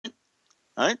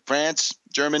right? France,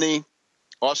 Germany,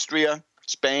 Austria,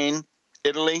 Spain,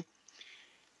 Italy.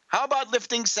 How about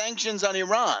lifting sanctions on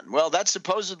Iran? Well, that's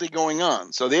supposedly going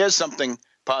on. So there's something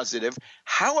positive.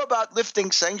 How about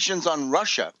lifting sanctions on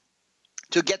Russia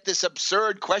to get this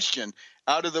absurd question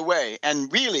out of the way?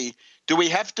 And really, do we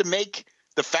have to make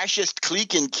the fascist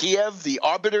clique in Kiev the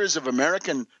arbiters of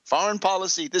American foreign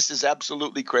policy? This is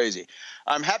absolutely crazy.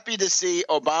 I'm happy to see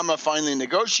Obama finally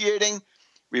negotiating.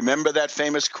 Remember that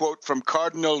famous quote from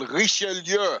Cardinal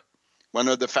Richelieu, one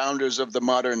of the founders of the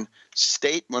modern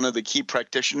state, one of the key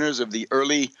practitioners of the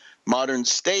early modern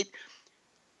state,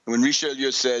 when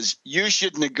Richelieu says, you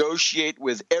should negotiate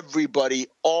with everybody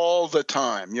all the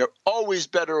time. You're always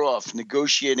better off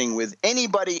negotiating with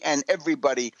anybody and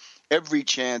everybody every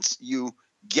chance you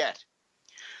get.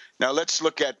 Now let's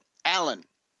look at Allen.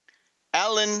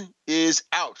 Allen is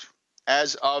out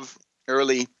as of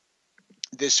early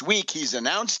this week. He's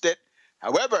announced it.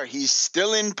 However, he's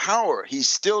still in power. He's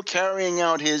still carrying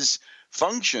out his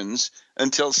functions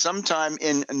until sometime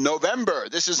in November.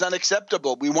 This is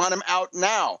unacceptable. We want him out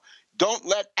now. Don't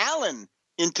let Allen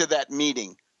into that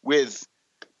meeting with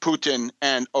Putin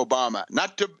and Obama.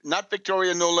 Not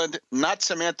Victoria Nuland, not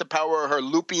Samantha Power, her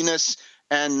loopiness,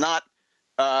 and not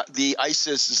the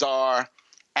ISIS czar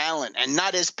Allen, and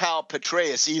not his pal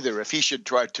Petraeus either, if he should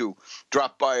try to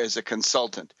drop by as a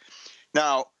consultant.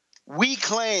 Now, we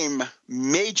claim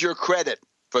major credit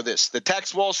for this. The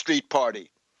Tax Wall Street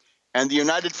Party and the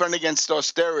United Front Against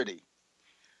Austerity.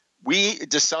 We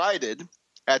decided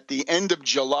at the end of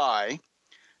July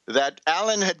that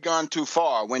Allen had gone too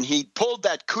far when he pulled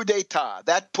that coup d'etat,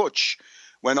 that putsch,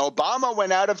 when Obama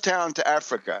went out of town to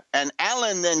Africa, and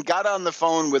Allen then got on the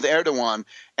phone with Erdogan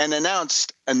and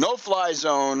announced a no-fly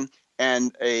zone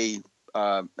and an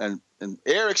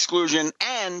air exclusion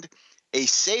and a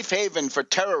safe haven for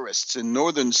terrorists in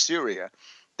northern Syria.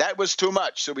 That was too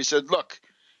much. So we said, look,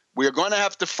 we're going to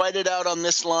have to fight it out on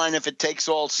this line if it takes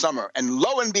all summer. And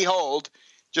lo and behold,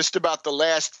 just about the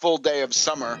last full day of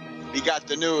summer, we got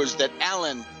the news that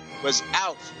Allen was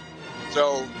out.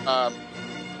 So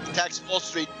the Tax Wall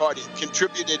Street Party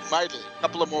contributed mightily. A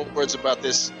couple of more words about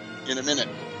this in a minute.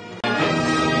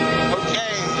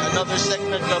 Okay, another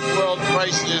segment of World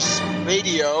Crisis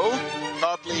Radio.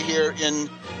 Tarpley here in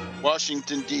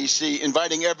Washington, D.C.,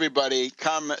 inviting everybody,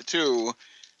 come to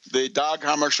the Dag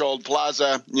Hammarskjöld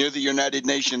Plaza near the United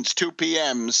Nations, 2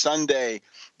 p.m. Sunday,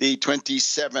 the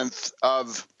 27th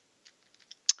of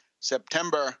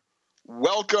September.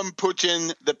 Welcome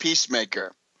Putin, the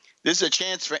peacemaker. This is a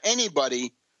chance for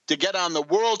anybody to get on the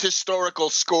world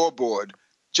historical scoreboard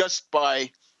just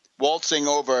by waltzing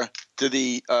over to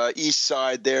the east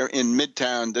side there in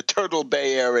Midtown, the Turtle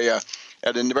Bay area,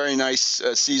 at a very nice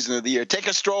season of the year. Take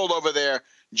a stroll over there,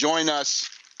 join us,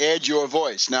 add your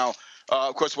voice. Now,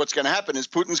 of course, what's going to happen is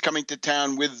Putin's coming to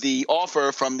town with the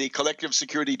offer from the Collective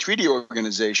Security Treaty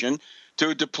Organization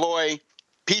to deploy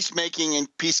peacemaking and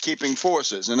peacekeeping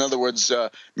forces. In other words,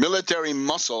 military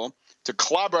muscle to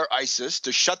clobber ISIS,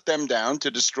 to shut them down, to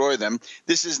destroy them.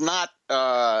 This is not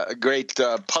a great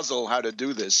puzzle how to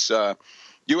do this.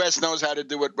 U.S. knows how to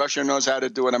do it. Russia knows how to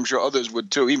do it. I'm sure others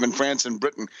would too. Even France and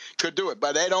Britain could do it,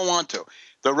 but they don't want to.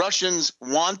 The Russians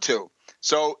want to.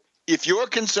 So if you're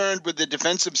concerned with the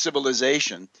defense of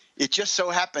civilization, it just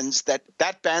so happens that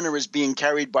that banner is being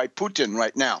carried by Putin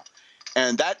right now.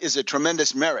 And that is a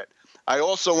tremendous merit. I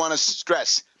also want to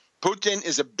stress, Putin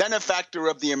is a benefactor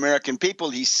of the American people.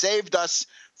 He saved us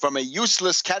from a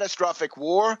useless, catastrophic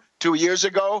war 2 years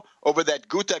ago over that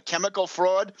Ghouta chemical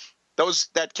fraud.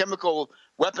 That chemical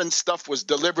weapon stuff was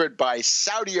delivered by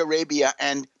Saudi Arabia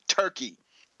and Turkey.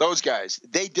 Those guys,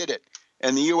 they did it.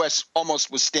 And the U.S.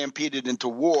 almost was stampeded into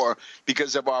war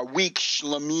because of our weak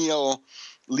schlemiel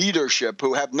leadership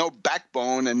who have no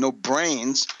backbone and no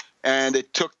brains. And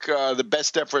it took the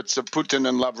best efforts of Putin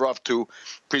and Lavrov to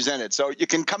present it. So you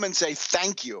can come and say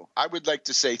thank you. I would like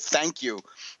to say thank you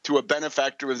to a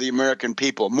benefactor of the American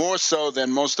people, more so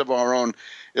than most of our own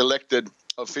elected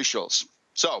officials.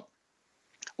 So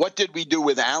what did we do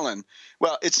with Allen?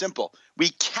 Well, it's simple. We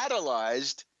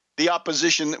catalyzed the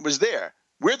opposition that was there.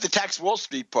 We're the Tax Wall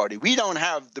Street Party. We don't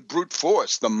have the brute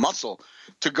force, the muscle,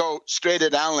 to go straight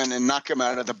at Allen and knock him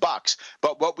out of the box.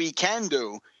 But what we can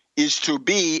do is to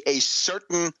be a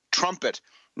certain trumpet,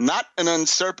 not an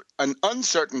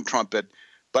uncertain trumpet,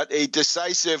 but a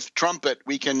decisive trumpet.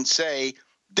 We can say,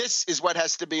 this is what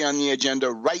has to be on the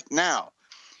agenda right now.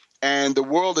 And the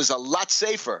world is a lot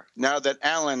safer now that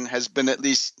Allen has been at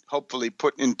least hopefully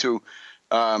put into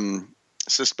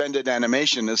suspended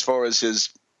animation as far as his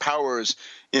powers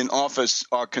in office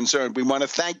are concerned. We want to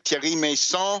thank Thierry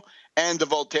Masson and the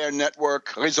Voltaire Network,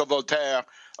 Réseau Voltaire,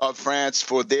 of France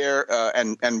for their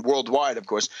and worldwide, of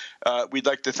course. We'd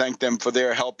like to thank them for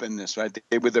their help in this. Right,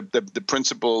 they were the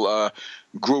principal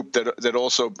group that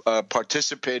also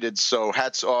participated. So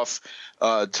hats off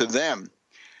to them.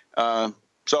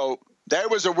 So that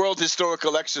was a world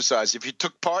historical exercise. If you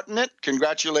took part in it,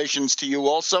 congratulations to you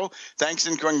also. Thanks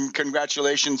and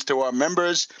congratulations to our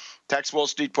members, Tax Wall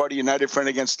Street Party, United Front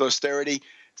Against Austerity.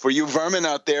 For you vermin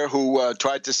out there who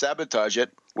tried to sabotage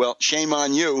it, well, shame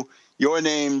on you. Your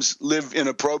names live in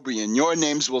opprobrium. Your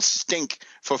names will stink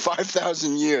for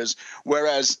 5,000 years,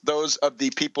 whereas those of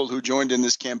the people who joined in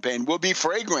this campaign will be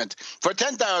fragrant for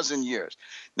 10,000 years.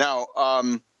 Now,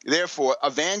 therefore,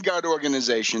 a vanguard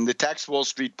organization, the Tax Wall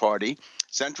Street Party,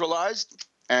 centralized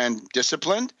and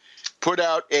disciplined, put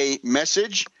out a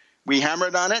message. We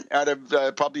hammered on it. Out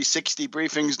of probably 60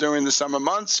 briefings during the summer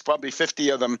months, probably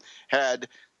 50 of them had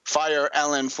 "Fire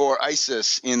Allen for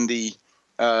ISIS" in the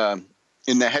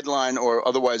headline or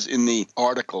otherwise in the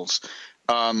articles.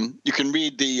 You can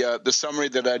read the summary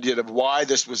that I did of why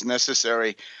this was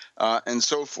necessary and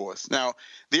so forth. Now,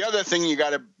 the other thing you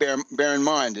got to bear in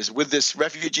mind is with this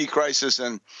refugee crisis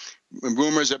and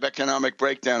rumors of economic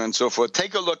breakdown and so forth,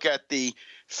 take a look at the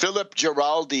Philip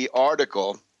Giraldi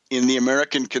article in the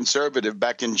American Conservative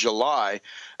back in July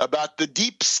about the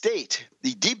deep state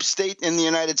in the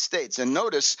United States. And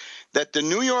notice that the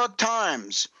New York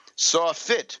Times saw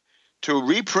fit to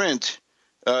reprint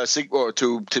or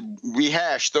to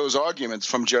rehash those arguments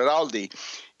from Giraldi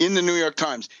in the New York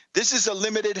Times. This is a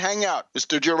limited hangout.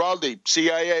 Mr. Giraldi,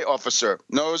 CIA officer,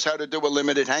 knows how to do a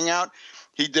limited hangout.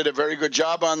 He did a very good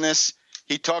job on this.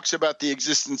 He talks about the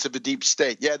existence of a deep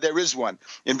state. Yeah, there is one.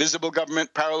 Invisible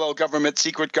government, parallel government,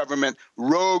 secret government,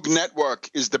 rogue network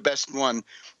is the best one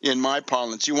in my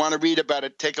parlance. You want to read about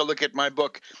it, take a look at my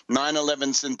book,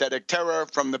 9/11 Synthetic Terror,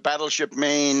 from the battleship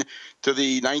Maine to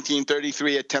the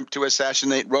 1933 attempt to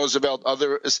assassinate Roosevelt,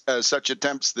 other such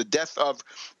attempts, the death of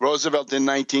Roosevelt in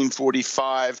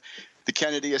 1945, the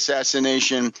Kennedy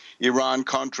assassination,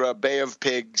 Iran-Contra, Bay of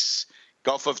Pigs,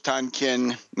 Gulf of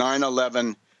Tonkin,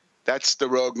 9/11. That's the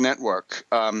rogue network.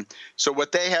 So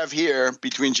what they have here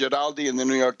between Giraldi and the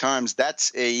New York Times,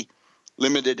 that's a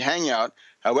limited hangout.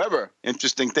 However,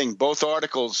 interesting thing, both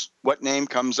articles, what name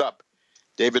comes up?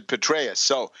 David Petraeus.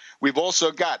 So we've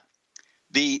also got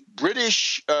the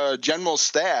British General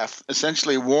Staff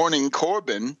essentially warning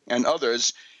Corbyn and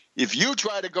others, if you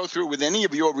try to go through with any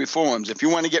of your reforms, if you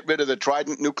want to get rid of the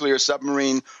Trident nuclear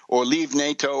submarine or leave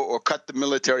NATO or cut the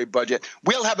military budget,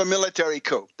 we'll have a military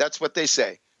coup. That's what they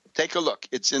say. Take a look.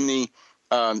 It's in the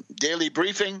daily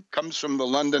briefing, comes from the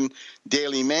London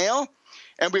Daily Mail.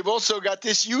 And we've also got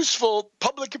this useful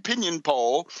public opinion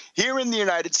poll here in the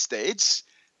United States.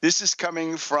 This is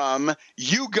coming from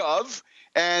YouGov.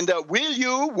 And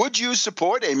would you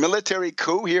support a military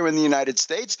coup here in the United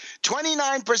States?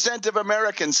 29% of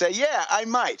Americans say, yeah, I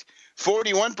might.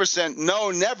 41%, no,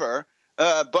 never.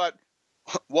 But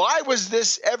why was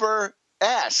this ever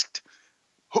asked?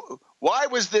 Why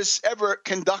was this ever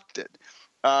conducted?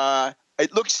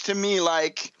 It looks to me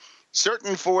like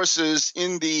certain forces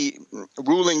in the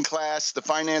ruling class, the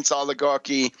finance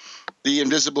oligarchy, the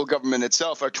invisible government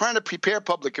itself, are trying to prepare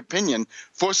public opinion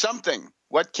for something.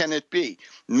 What can it be?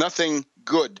 Nothing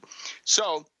good.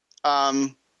 So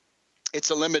it's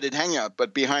a limited hangout,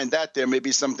 but behind that there may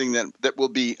be something that will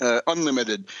be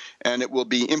unlimited and it will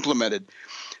be implemented.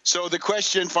 So the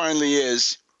question finally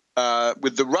is,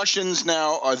 with the Russians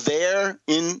now are there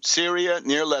in Syria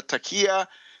near Latakia.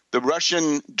 The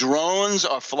Russian drones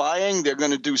are flying. They're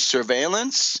going to do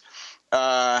surveillance.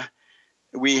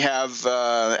 We have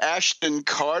Ashton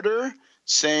Carter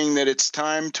saying that it's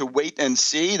time to wait and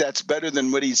see. That's better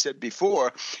than what he said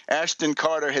before. Ashton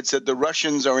Carter had said the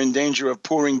Russians are in danger of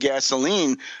pouring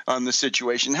gasoline on the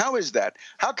situation. How is that?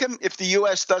 How come if the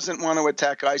U.S. doesn't want to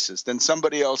attack ISIS, then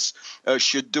somebody else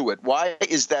should do it? Why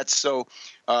is that so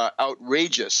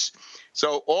outrageous?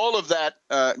 So all of that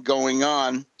going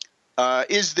on,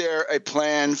 is there a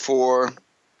plan for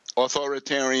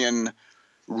authoritarian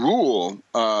rule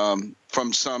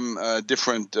from some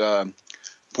different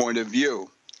point of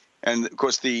view? And of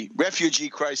course, the refugee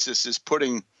crisis is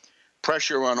putting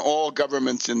pressure on all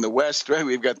governments in the West. Right?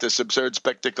 We've got this absurd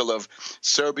spectacle of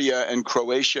Serbia and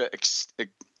Croatia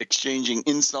exchanging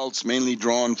insults, mainly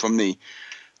drawn from the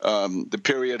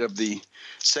period of the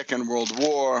Second World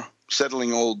War,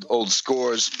 settling old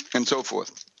scores, and so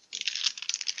forth.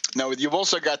 Now, you've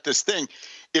also got this thing.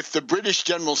 If the British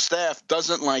General Staff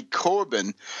doesn't like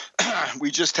Corbyn,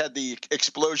 we just had the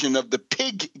explosion of the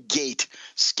Piggate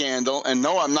scandal. And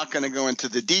no, I'm not going to go into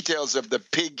the details of the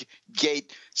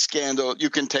Piggate scandal. You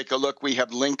can take a look. We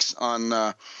have links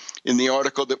on in the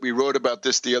article that we wrote about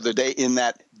this the other day in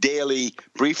that daily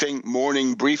briefing,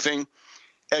 morning briefing,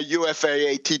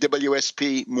 UFAA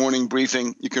TWSP morning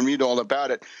briefing. You can read all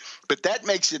about it. But that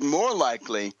makes it more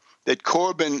likely that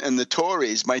Corbyn and the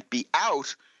Tories might be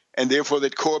out, and therefore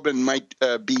that Corbyn might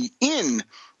be in,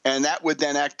 and that would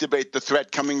then activate the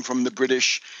threat coming from the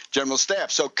British General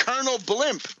Staff. So Colonel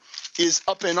Blimp is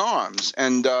up in arms,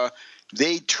 and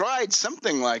they tried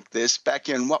something like this back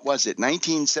in, what was it,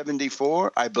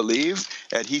 1974, I believe,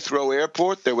 at Heathrow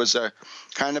Airport. There was a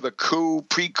kind of a coup,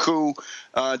 pre-coup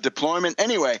deployment.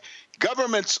 Anyway,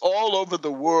 governments all over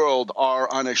the world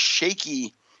are on a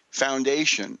shaky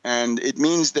foundation, and it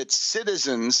means that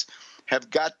citizens have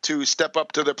got to step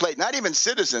up to the plate. Not even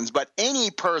citizens, but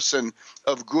any person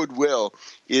of goodwill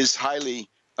is highly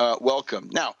welcome.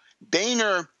 Now,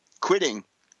 Boehner quitting.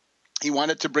 He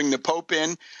wanted to bring the Pope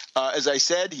in. As I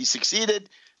said, he succeeded.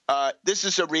 This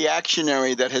is a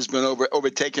reactionary that has been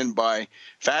overtaken by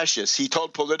fascists. He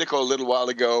told Politico a little while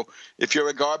ago, if you're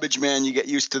a garbage man, you get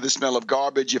used to the smell of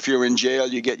garbage. If you're in jail,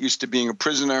 you get used to being a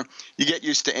prisoner. You get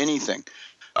used to anything.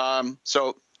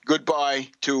 So goodbye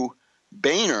to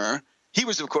Boehner. He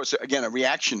was, of course, again, a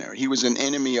reactionary. He was an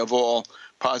enemy of all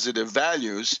positive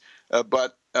values,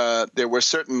 but there were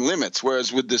certain limits,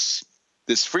 whereas with this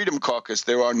Freedom Caucus,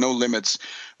 there are no limits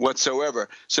whatsoever.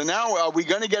 So now, are we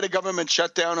going to get a government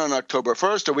shutdown on October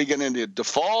 1st? Are we going to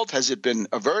default? Has it been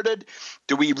averted?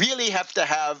 Do we really have to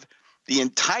have the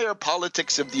entire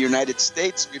politics of the United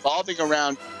States revolving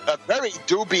around a very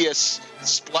dubious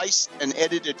spliced and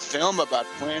edited film about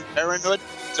Planned Parenthood?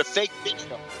 It's a fake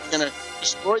video. We're going to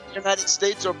destroy the United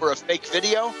States over a fake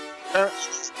video? Apparently,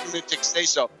 lunatics say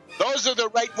so. Those are the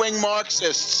right-wing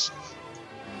Marxists.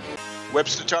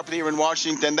 Webster Tarpley here in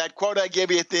Washington. That quote I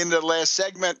gave you at the end of the last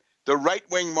segment, the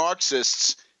right-wing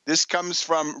Marxists, this comes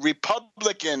from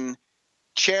Republican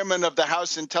Chairman of the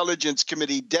House Intelligence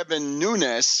Committee, Devin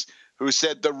Nunes, who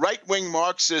said the right-wing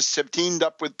Marxists have teamed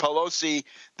up with Pelosi.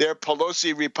 They're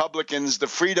Pelosi Republicans. The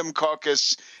Freedom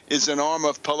Caucus is an arm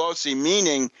of Pelosi,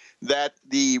 meaning that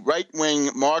the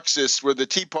right-wing Marxists were the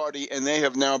Tea Party, and they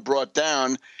have now brought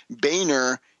down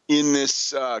Boehner in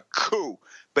this coup.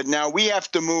 But now we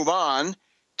have to move on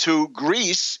to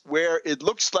Greece, where it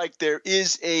looks like there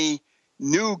is a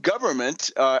new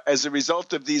government as a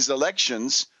result of these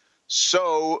elections.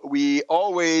 So we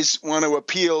always want to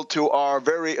appeal to our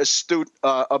very astute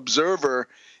observer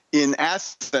in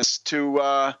Athens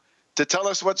to tell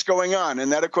us what's going on.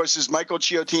 And that, of course, is Michael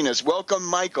Chiotinas. Welcome,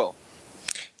 Michael.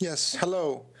 Yes,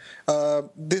 hello.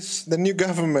 The new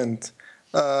government,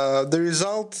 the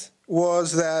result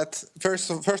was that, first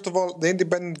of all, the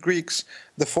independent Greeks,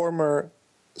 the former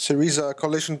Syriza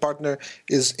coalition partner,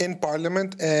 is in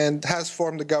parliament and has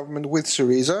formed a government with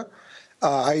Syriza.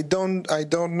 I don't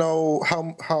know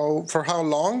for how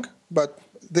long, but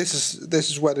this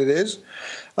is what it is.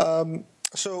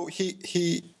 So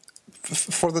he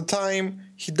for the time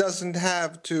he doesn't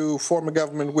have to form a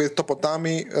government with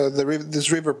Topotami,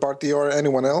 this river party, or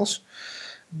anyone else.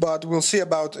 But we'll see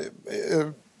about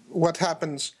what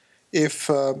happens if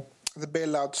the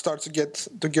bailout starts to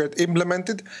get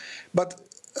implemented. But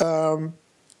the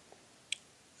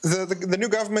new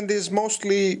government is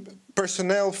mostly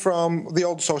personnel from the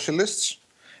old socialists.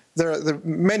 There are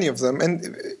many of them,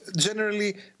 and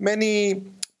generally many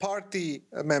party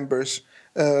members,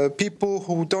 people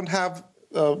who don't have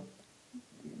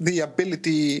the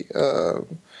ability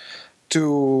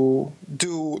to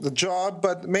do the job,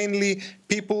 but mainly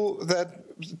people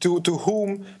to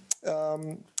whom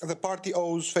the party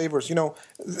owes favors. You know,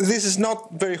 this is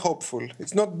not very hopeful.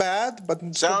 It's not bad, but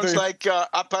it's sounds like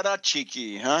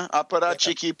apparatchiki, huh?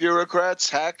 Apparatchiki bureaucrats,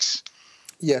 hacks.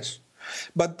 Yes,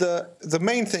 but the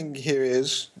main thing here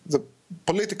is the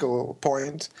political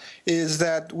point is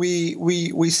that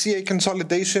we see a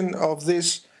consolidation of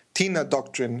this Tina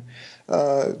doctrine.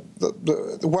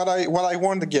 What I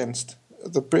warned against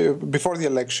before the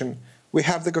election. We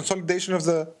have the consolidation of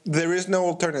the "there is no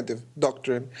alternative"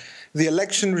 doctrine. The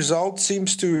election result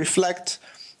seems to reflect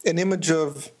an image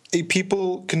of a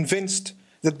people convinced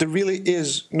that there really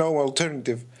is no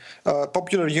alternative.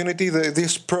 Popular Unity,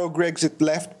 this pro-Grexit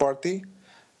left party,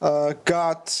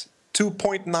 got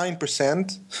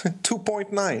 2.9%,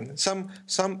 2.9,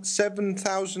 some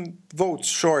 7,000 votes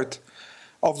short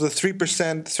of the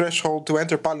 3% threshold to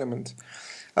enter parliament.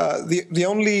 The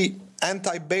only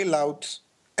anti-bailout,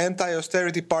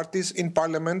 anti-austerity parties in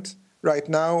parliament right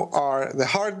now are the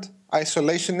hard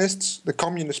isolationists, the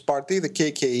Communist Party, the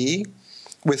KKE,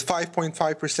 with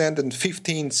 5.5% and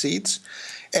 15 seats,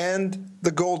 and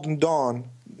the Golden Dawn,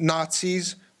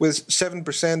 Nazis, with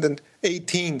 7% and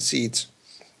 18 seats.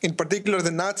 In particular,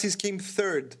 the Nazis came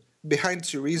third behind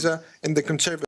Syriza and the conservative